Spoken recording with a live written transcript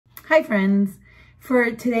Hi friends, for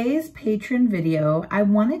today's patron video, I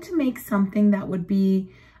wanted to make something that would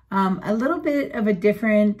be a little bit of a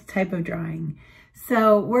different type of drawing.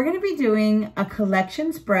 So we're going to be doing a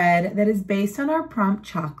collection spread that is based on our prompt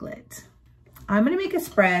chocolate. I'm going to make a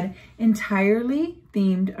spread entirely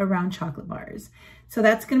themed around chocolate bars. So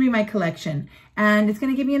that's going to be my collection, and it's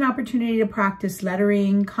going to give me an opportunity to practice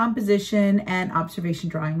lettering, composition, and observation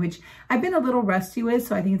drawing, which I've been a little rusty with,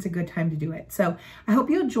 so I think it's a good time to do it. So I hope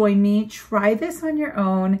you'll join me. Try this on your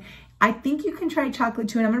own. I think you can try chocolate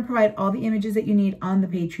too, and I'm going to provide all the images that you need on the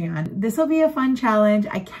Patreon. This will be a fun challenge.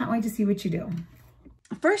 I can't wait to see what you do.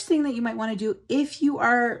 First thing that you might want to do if you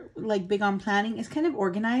are like big on planning is kind of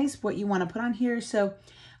organize what you want to put on here. So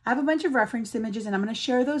I have a bunch of reference images, and I'm going to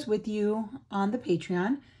share those with you on the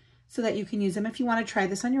Patreon so that you can use them if you want to try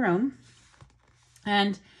this on your own.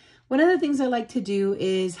 And one of the things I like to do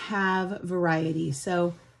is have variety.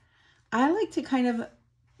 So I like to kind of,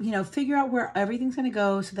 figure out where everything's going to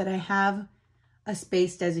go so that I have a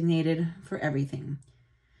space designated for everything.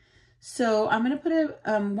 So I'm going to put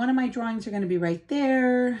one of my drawings are going to be right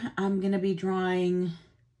there. I'm going to be drawing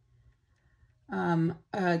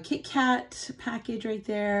a Kit Kat package right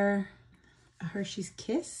there, a Hershey's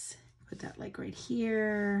Kiss, put that like right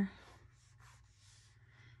here.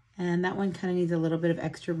 And that one kind of needs a little bit of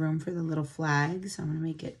extra room for the little flag, so I'm going to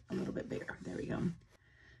make it a little bit bigger. There we go.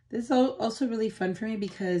 This is also really fun for me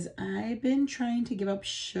because I've been trying to give up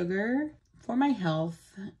sugar for my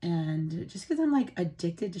health, and just because I'm like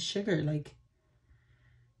addicted to sugar. Like,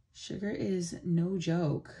 sugar is no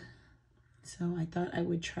joke. So I thought I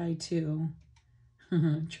would try to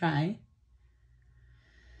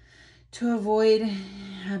avoid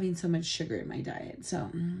having so much sugar in my diet. So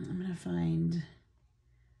I'm gonna find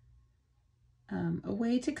a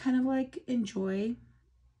way to kind of like enjoy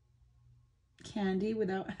candy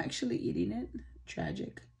without actually eating it.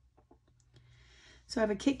 Tragic. So I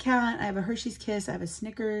have a Kit Kat, I have a Hershey's Kiss, I have a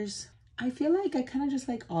Snickers. I feel like I kind of just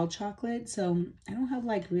like all chocolate, so I don't have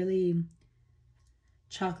like really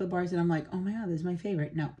chocolate bars that I'm like, oh my god, this is my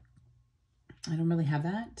favorite. No, I don't really have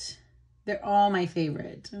that. They're all my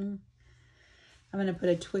favorite. I'm going to put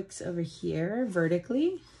a Twix over here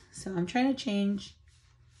vertically. So I'm trying to change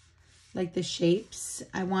like the shapes.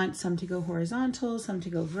 I want some to go horizontal, some to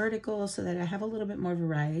go vertical so that I have a little bit more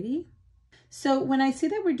variety. So when I say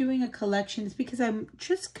that we're doing a collection, it's because I'm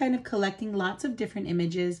just kind of collecting lots of different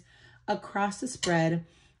images across the spread,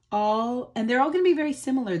 and they're all going to be very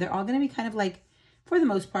similar. They're all going to be kind of like, for the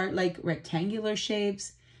most part, like rectangular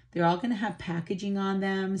shapes. They're all going to have packaging on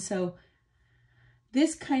them. So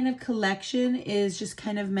this kind of collection is just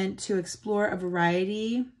kind of meant to explore a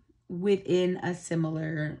variety within a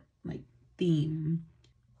similar like theme.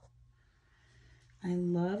 I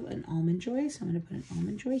love an Almond Joy, so I'm going to put an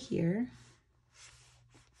Almond Joy here.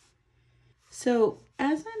 So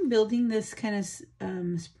as I'm building this kind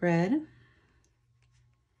of spread,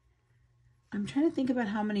 I'm trying to think about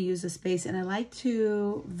how I'm going to use the space, and I like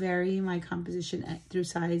to vary my composition through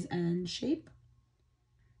size and shape.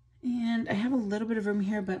 And I have a little bit of room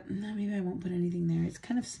here, but maybe I won't put anything there. It's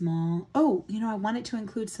kind of small. Oh, I want it to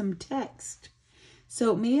include some text.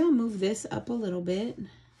 So maybe I'll move this up a little bit.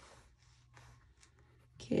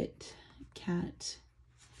 Kit Kat.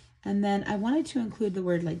 And then I wanted to include the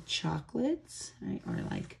word like chocolates, right? Or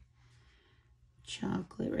like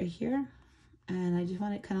chocolate right here. And I just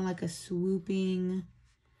want it kind of like a swooping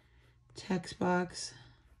text box.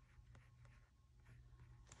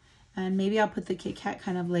 And maybe I'll put the Kit Kat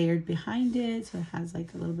kind of layered behind it, so it has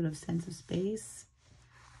like a little bit of sense of space.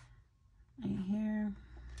 Right here.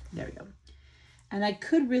 There we go. And I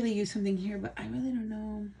could really use something here, but I really don't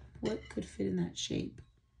know what could fit in that shape.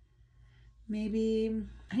 Maybe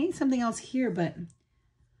I need something else here, but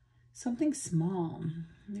something small.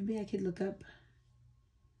 Maybe I could look up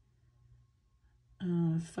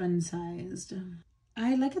fun-sized.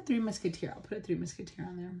 I like a Three Musketeer. I'll put a Three Musketeer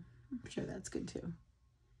on there. I'm sure that's good too.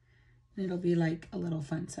 And it'll be like a little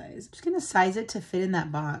fun size. I'm just going to size it to fit in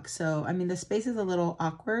that box. So, I mean, the space is a little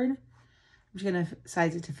awkward. I'm just going to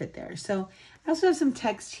size it to fit there. So I also have some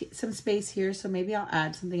text, some space here. So maybe I'll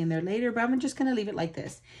add something in there later, but I'm just going to leave it like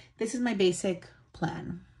this. This is my basic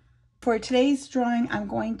plan. For today's drawing, I'm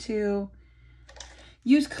going to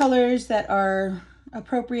use colors that are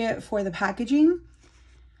appropriate for the packaging.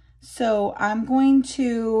 So I'm going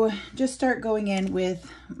to just start going in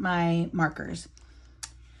with my markers.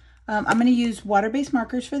 I'm going to use water-based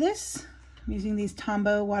markers for this. I'm using these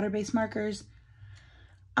Tombow water-based markers.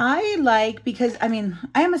 I like, because, I mean,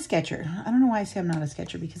 I am a sketcher. I don't know why I say I'm not a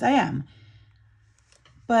sketcher, because I am.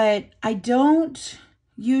 But I don't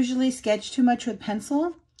usually sketch too much with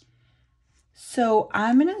pencil. So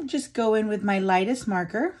I'm gonna just go in with my lightest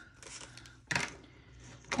marker.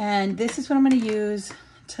 And this is what I'm gonna use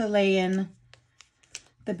to lay in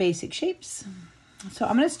the basic shapes. So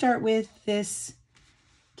I'm gonna start with this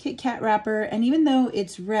Kit Kat wrapper. And even though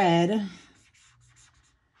it's red,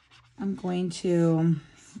 I'm going to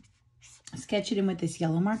sketch it in with this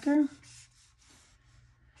yellow marker,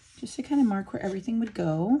 just to kind of mark where everything would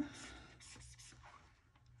go.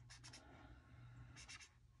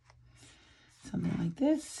 Something like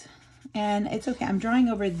this. And it's okay, I'm drawing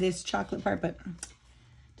over this chocolate part, but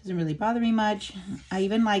it doesn't really bother me much. I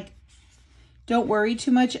even like, don't worry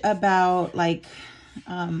too much about like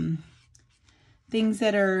things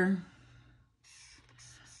that are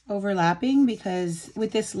overlapping, because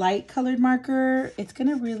with this light colored marker, it's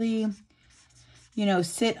gonna really, you know,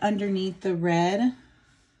 sit underneath the red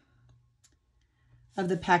of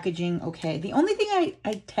the packaging. Okay, the only thing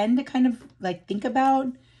I tend to kind of like think about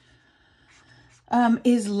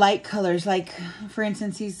is light colors. Like for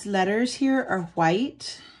instance, these letters here are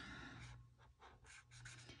white,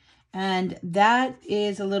 and that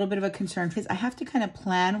is a little bit of a concern because I have to kind of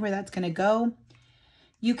plan where that's going to go.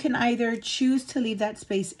 You can either choose to leave that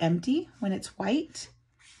space empty when it's white,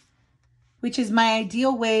 which is my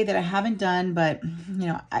ideal way that I haven't done, but you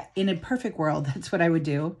know, in a perfect world, that's what I would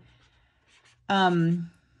do.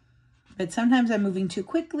 But sometimes I'm moving too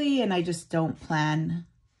quickly and I just don't plan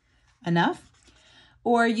enough.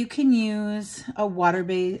 Or you can use a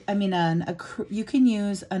water-based, you can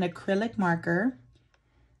use an acrylic marker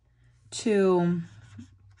to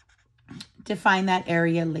define that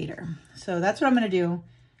area later. So that's what I'm going to do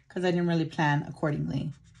because I didn't really plan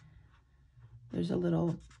accordingly. There's a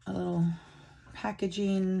little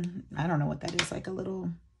packaging, I don't know what that is, like a little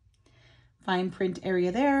fine print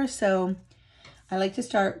area there. So I like to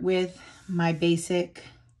start with my basic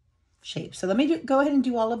shape. So let me go ahead and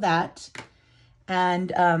do all of that. And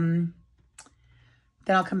then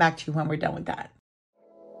I'll come back to you when we're done with that.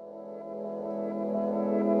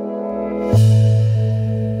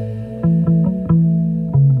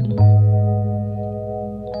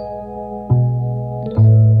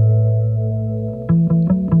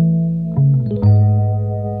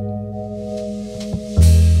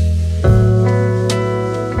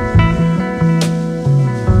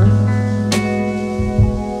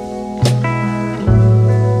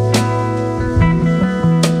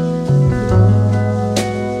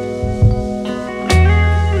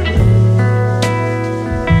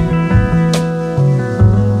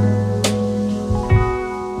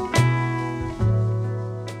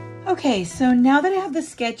 Okay, so now that I have the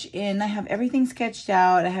sketch in, I have everything sketched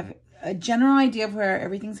out, I have a general idea of where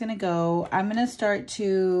everything's gonna go, I'm gonna start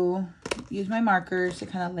to use my markers to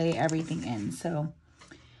kind of lay everything in. So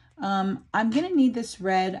I'm gonna need this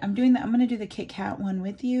red. I'm gonna do the Kit Kat one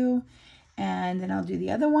with you, and then I'll do the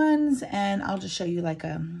other ones, and I'll just show you like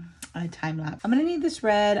a time lapse. I'm gonna need this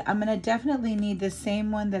red. I'm gonna definitely need the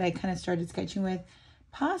same one that I kind of started sketching with,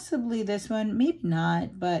 possibly this one, maybe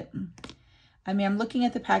not, but I mean, I'm looking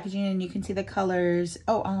at the packaging and you can see the colors.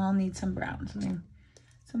 Oh, I'll need some brown,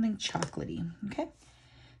 something chocolatey, okay?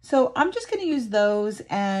 So I'm just gonna use those,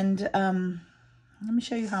 and let me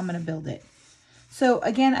show you how I'm gonna build it. So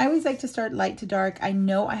again, I always like to start light to dark. I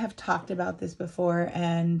know I have talked about this before,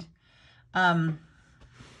 and I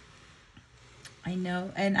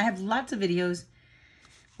know, and I have lots of videos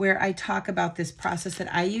where I talk about this process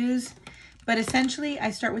that I use. But essentially, I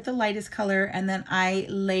start with the lightest color and then I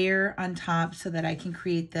layer on top so that I can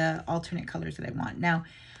create the alternate colors that I want. Now,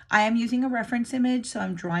 I am using a reference image, so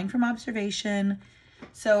I'm drawing from observation.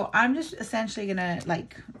 So I'm just essentially gonna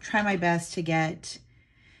like try my best to get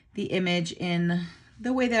the image in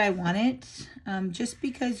the way that I want it. Just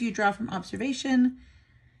because you draw from observation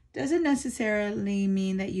doesn't necessarily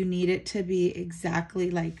mean that you need it to be exactly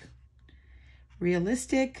like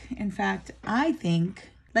realistic. In fact, I think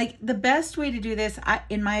like the best way to do this,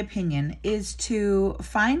 in my opinion, is to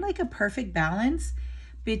find like a perfect balance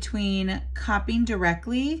between copying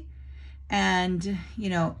directly and, you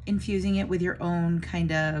know, infusing it with your own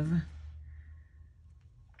kind of,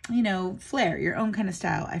 you know, flair, your own kind of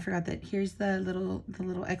style. I forgot that here's the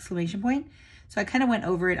little exclamation point. So I kind of went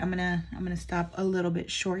over it. I'm gonna stop a little bit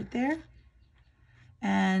short there.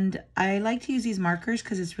 And I like to use these markers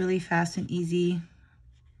because it's really fast and easy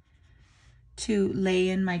to lay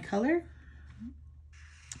in my color.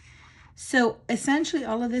 So essentially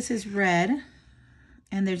all of this is red,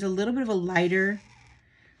 and there's a little bit of a lighter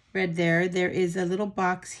red there. There is a little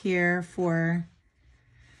box here for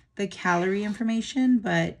the calorie information,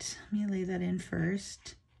 but let me lay that in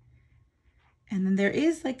first. And then there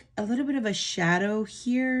is like a little bit of a shadow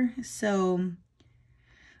here. So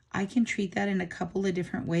I can treat that in a couple of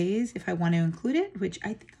different ways if I want to include it, which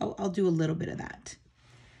I think I'll do a little bit of that.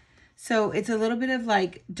 So it's a little bit of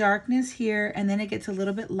like darkness here, and then it gets a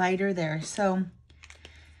little bit lighter there. So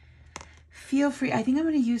feel free. I think I'm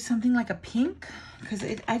going to use something like a pink, because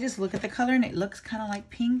I just look at the color and it looks kind of like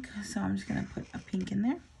pink. So I'm just going to put a pink in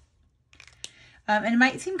there. And it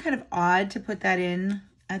might seem kind of odd to put that in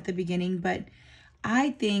at the beginning, but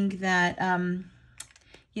I think that,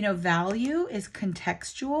 you know, value is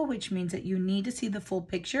contextual, which means that you need to see the full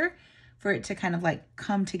picture for it to kind of like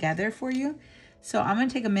come together for you. So I'm going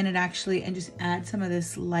to take a minute actually and just add some of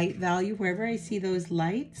this light value wherever I see those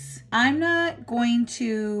lights. I'm not going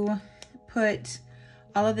to put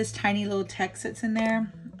all of this tiny little text that's in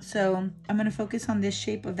there. So I'm going to focus on this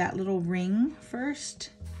shape of that little ring first,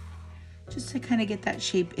 just to kind of get that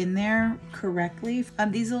shape in there correctly.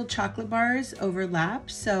 These little chocolate bars overlap,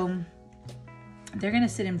 so they're going to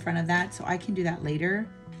sit in front of that, so I can do that later.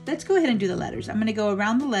 Let's go ahead and do the letters. I'm going to go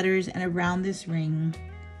around the letters and around this ring.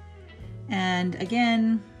 And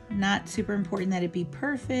again, not super important that it be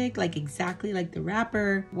perfect, like exactly like the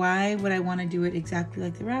wrapper. Why would I want to do it exactly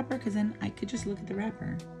like the wrapper? Because then I could just look at the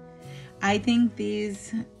wrapper. I think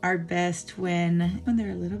these are best when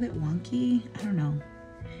they're a little bit wonky. I don't know.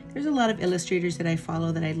 There's a lot of illustrators that I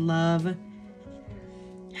follow that I love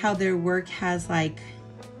how their work has like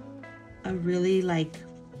a really like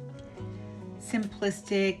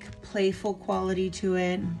simplistic, playful quality to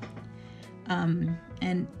it.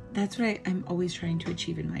 And that's what I'm always trying to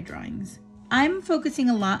achieve in my drawings. I'm focusing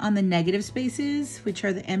a lot on the negative spaces, which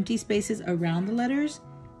are the empty spaces around the letters.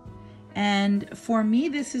 And for me,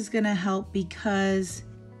 this is gonna help because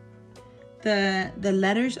the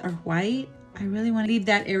letters are white. I really want to leave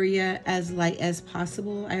that area as light as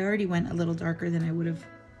possible. I already went a little darker than I would have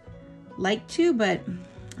liked to, but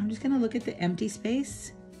I'm just going to look at the empty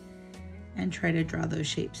space and try to draw those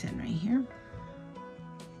shapes in right here.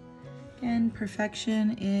 Again,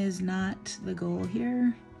 perfection is not the goal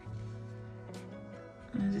here.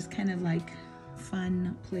 Just kind of like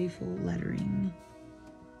fun, playful lettering.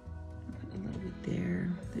 Put a little bit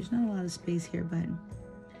there. There's not a lot of space here, but I'm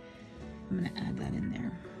going to add that in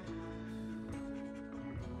there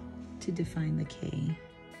to define the K.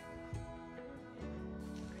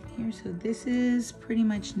 Here, so this is pretty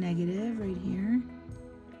much negative right here.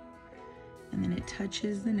 And then it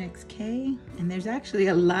touches the next K. And there's actually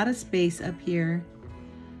a lot of space up here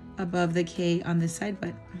above the K on this side,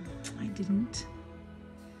 but I didn't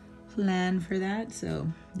plan for that. So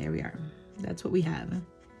there we are. That's what we have.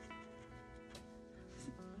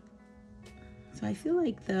 So I feel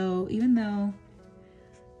like though, even though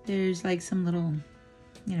there's like some little,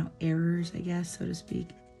 you know, errors, I guess, so to speak,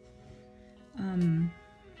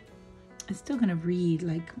 it's still gonna read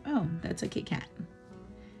like, oh, that's a Kit Kat.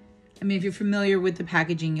 I mean, if you're familiar with the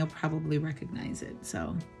packaging, you'll probably recognize it.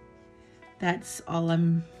 So that's all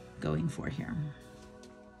I'm going for here.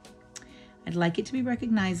 I'd like it to be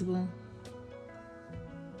recognizable.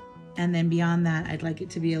 And then beyond that, I'd like it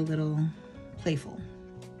to be a little playful.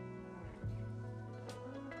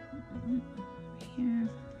 Here.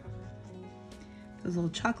 Those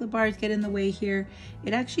little chocolate bars get in the way here.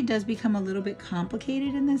 It actually does become a little bit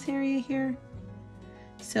complicated in this area here.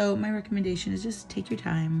 So my recommendation is just take your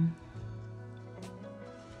time.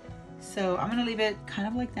 So I'm gonna leave it kind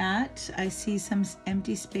of like that. I see some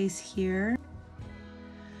empty space here.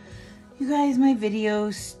 You guys, my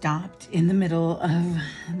video stopped in the middle of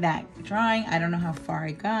that drawing. I don't know how far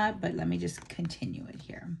I got, but let me just continue it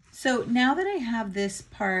here. So now that I have this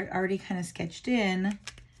part already kind of sketched in,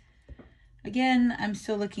 again, I'm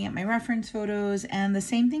still looking at my reference photos, and the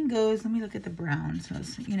same thing goes. Let me look at the brown. So,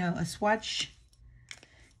 you know, a swatch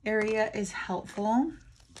area is helpful.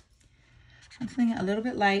 Something a little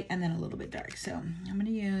bit light and then a little bit dark. So I'm going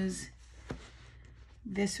to use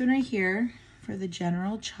this one right here for the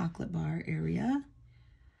general chocolate bar area.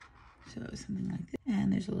 So something like this.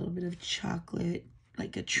 And there's a little bit of chocolate,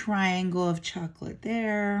 like a triangle of chocolate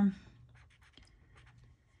there.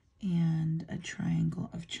 And a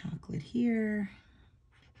triangle of chocolate here.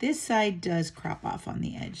 This side does crop off on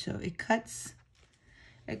the edge, so it cuts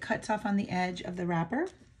off on the edge of the wrapper.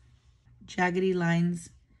 Jaggedy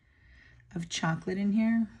lines of chocolate in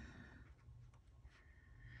here.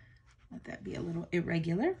 Let that be a little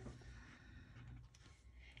irregular.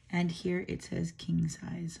 And here it says king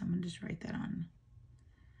size. So I'm gonna just write that on.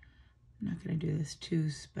 I'm not gonna do this too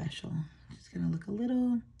special. I'm just gonna look a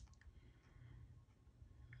little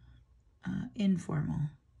informal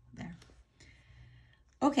there.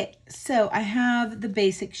 Okay, so I have the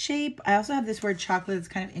basic shape. I also have this word chocolate that's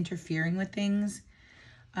kind of interfering with things.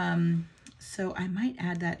 So I might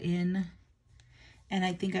add that in And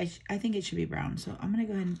I think it should be brown. So I'm gonna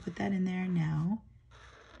go ahead and put that in there now,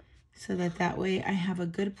 so that way I have a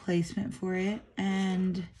good placement for it.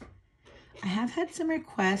 And I have had some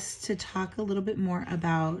requests to talk a little bit more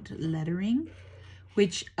about lettering,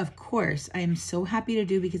 which of course I am so happy to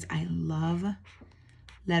do because I love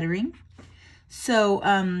lettering. So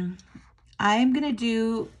I'm gonna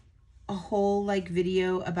do a whole like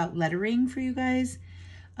video about lettering for you guys.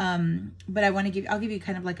 But I'll give you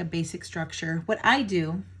kind of like a basic structure. What I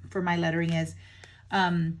do for my lettering is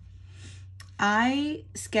I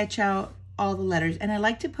sketch out all the letters, and I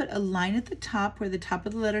like to put a line at the top where the top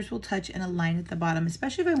of the letters will touch and a line at the bottom,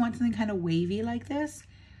 especially if I want something kind of wavy like this.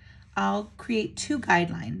 I'll create 2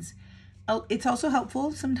 guidelines. It's also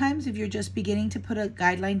helpful sometimes if you're just beginning to put a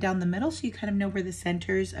guideline down the middle, so you kind of know where the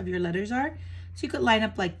centers of your letters are. So you could line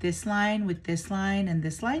up like this line with this line and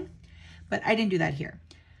this line, but I didn't do that here.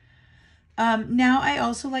 Now I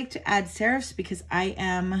also like to add serifs because I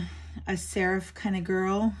am a serif kind of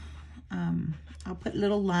girl. I'll put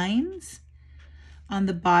little lines on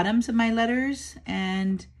the bottoms of my letters,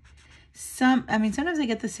 and sometimes I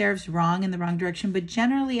get the serifs wrong in the wrong direction, but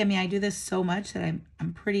generally, I do this so much that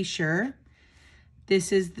I'm pretty sure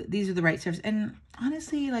these are the right serifs. And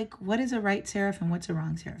honestly, like, what is a right serif and what's a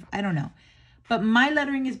wrong serif? I don't know. But my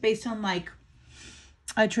lettering is based on like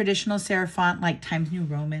a traditional serif font, like Times New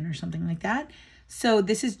Roman or something like that. So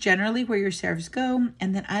this is generally where your serifs go.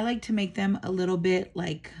 And then I like to make them a little bit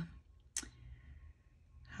like,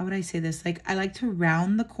 how would I say this? Like, I like to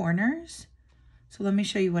round the corners. So let me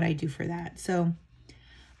show you what I do for that. So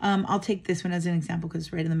I'll take this one as an example because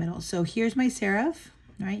it's right in the middle. So here's my serif,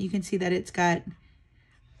 right? You can see that it's got,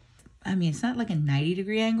 it's not like a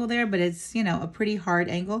 90-degree angle there, but it's, a pretty hard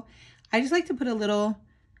angle. I just like to put a little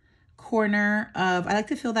corner I like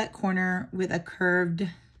to fill that corner with a curved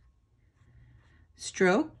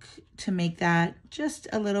stroke to make that just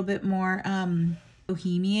a little bit more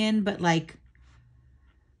bohemian, but like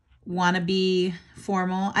wannabe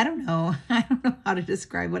formal. I don't know. I don't know how to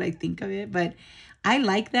describe what I think of it, but I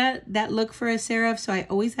like that look for a serif. So I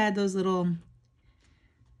always add that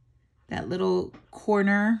little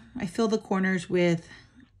corner. I fill the corners with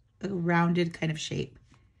a rounded kind of shape.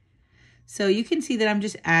 So you can see that I'm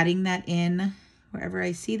just adding that in wherever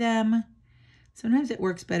I see them. Sometimes it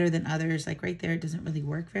works better than others. Like right there, it doesn't really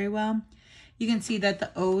work very well. You can see that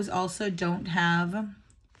the O's also don't have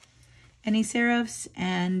any serifs,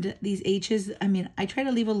 and these H's, I try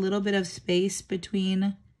to leave a little bit of space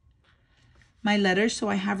between my letters so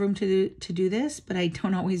I have room to do this, but I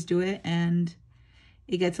don't always do it, and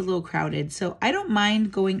it gets a little crowded. So I don't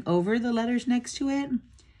mind going over the letters next to it.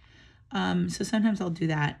 So sometimes I'll do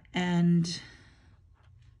that, and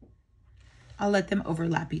I'll let them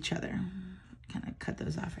overlap each other. Kind of cut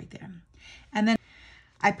those off right there. And then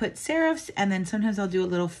I put serifs, and then sometimes I'll do a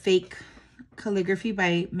little fake calligraphy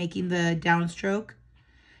by making the downstroke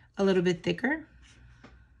a little bit thicker.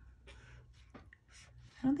 I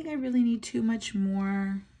don't think I really need too much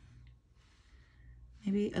more.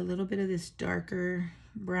 Maybe a little bit of this darker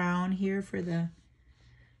brown here for the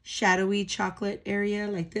shadowy chocolate area.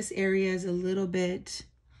 Like this area is a little bit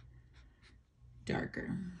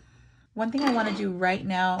darker. One thing I want to do right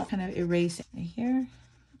now, kind of erase right here,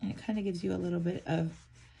 and it kind of gives you a little bit of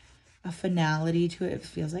a finality to it. It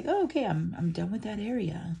feels like, oh, okay, I'm done with that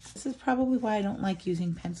area. This is probably why I don't like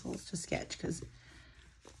using pencils to sketch, because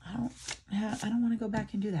I don't want to go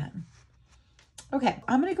back and do that. Okay,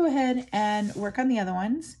 I'm going to go ahead and work on the other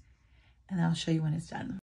ones, and I'll show you when it's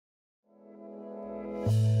done.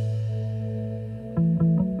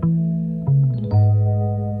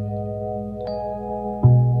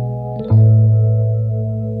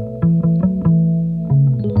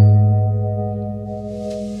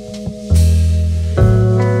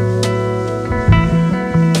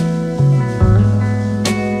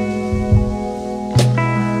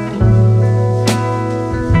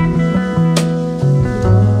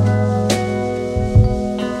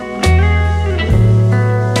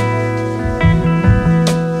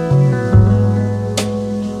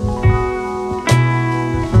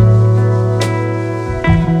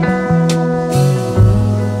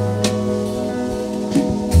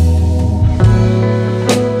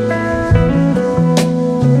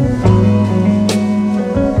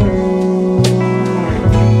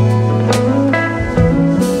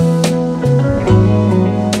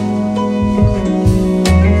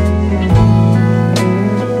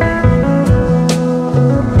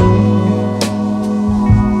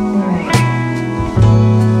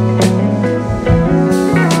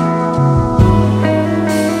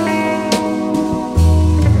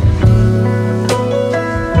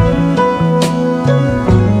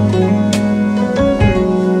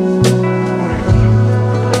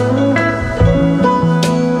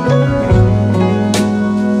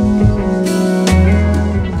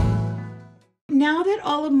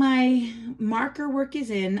 work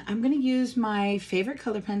is in, I'm going to use my favorite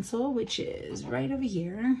color pencil, which is right over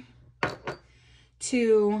here,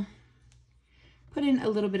 to put in a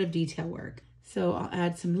little bit of detail work. So I'll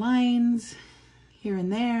add some lines here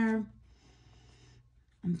and there.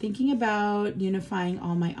 I'm thinking about unifying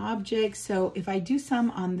all my objects. So if I do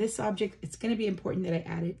some on this object, it's going to be important that I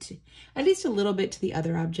add it to at least a little bit to the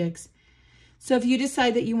other objects. So if you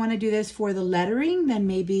decide that you want to do this for the lettering, then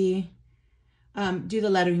maybe do the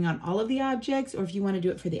lettering on all of the objects, or if you want to do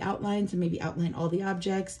it for the outlines and maybe outline all the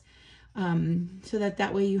objects, so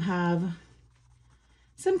that way you have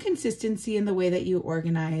some consistency in the way that you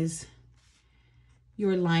organize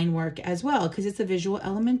your line work as well, because it's a visual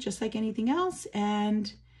element just like anything else.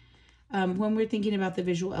 And when we're thinking about the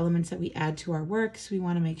visual elements that we add to our works, we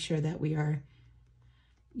want to make sure that we are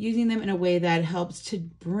using them in a way that helps to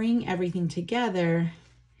bring everything together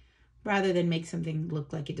rather than make something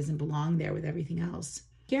look like it doesn't belong there with everything else.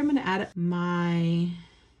 Here I'm going to add my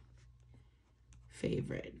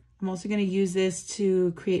favorite. I'm also going to use this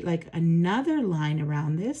to create like another line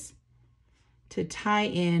around this to tie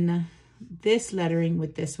in this lettering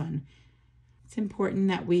with this one. It's important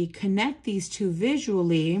that we connect these two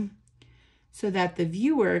visually so that the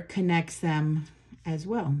viewer connects them as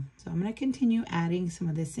well. So I'm going to continue adding some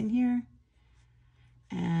of this in here,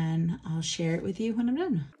 and I'll share it with you when I'm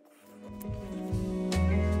done.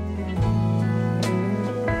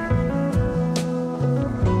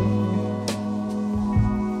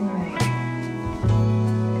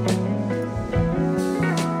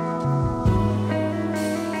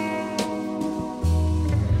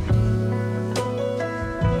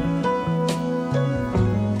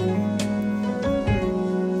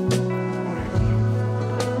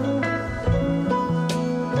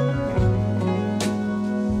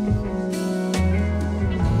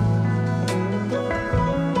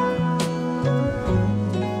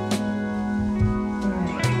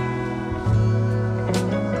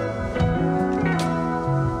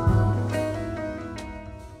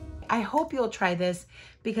 I hope you'll try this,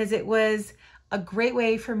 because it was a great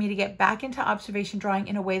way for me to get back into observation drawing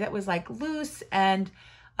in a way that was like loose and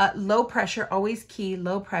low pressure, always key,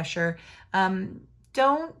 low pressure.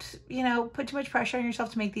 Don't, put too much pressure on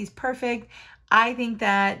yourself to make these perfect. I think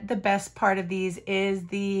that the best part of these is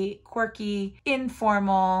the quirky,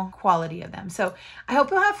 informal quality of them. So I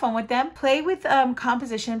hope you'll have fun with them. Play with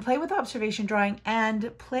composition, play with observation drawing,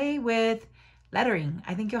 and play with lettering.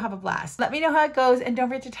 I think you'll have a blast. Let me know how it goes, and don't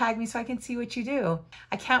forget to tag me so I can see what you do.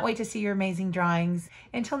 I can't wait to see your amazing drawings.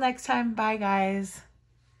 Until next time, bye guys.